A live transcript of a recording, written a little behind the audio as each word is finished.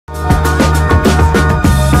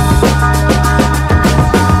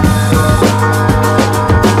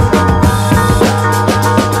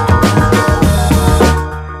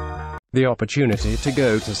The opportunity to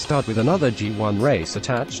go to stud with another G1 race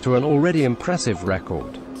attached to an already impressive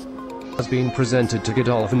record has been presented to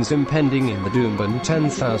Godolphin's impending in the Doomben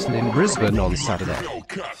 10,000 in Brisbane on Saturday.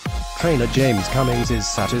 Trainer James Cummings is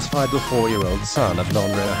satisfied the 4-year-old son of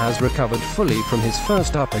Londra has recovered fully from his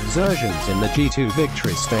first-up exertions in the G2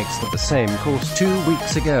 Victory Stakes at the same course 2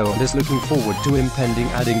 weeks ago and is looking forward to impending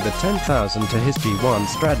adding the 10,000 to his G1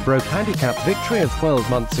 Stradbroke handicap victory of 12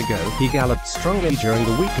 months ago. He galloped strongly during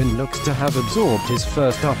the week and looks to have absorbed his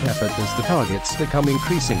first-up effort as the targets become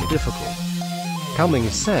increasingly difficult.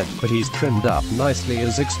 Cummings said, but he's trimmed up nicely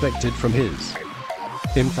as expected from his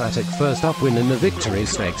emphatic first-up win in the Victory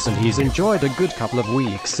Stakes, and he's enjoyed a good couple of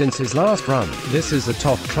weeks since his last run. This is a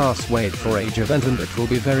top-class weight for age event and it will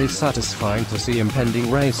be very satisfying to see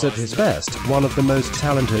impending race at his best. One of the most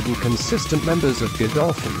talented and consistent members of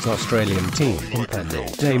Godolphin's Australian team, impending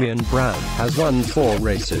Damien Brown, has won 4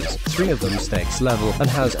 races, 3 of them stakes level, and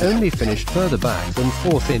has only finished further back than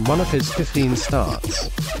 4th in one of his 15 starts.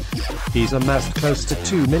 He's amassed close to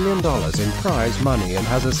 $2 million in prize money and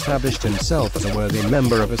has established himself as a worthy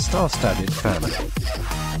member of a star-studded family.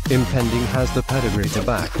 Impending has the pedigree to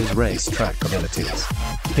back his racetrack abilities.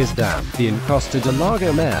 His dam, the Encosta de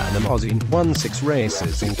Lago mare Aussie, won 6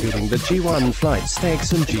 races including the G1 Flight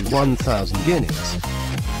Stakes and G1000 Guineas.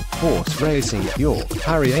 Horse Racing, York,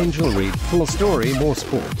 Harry Angel. Read full story more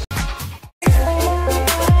sport.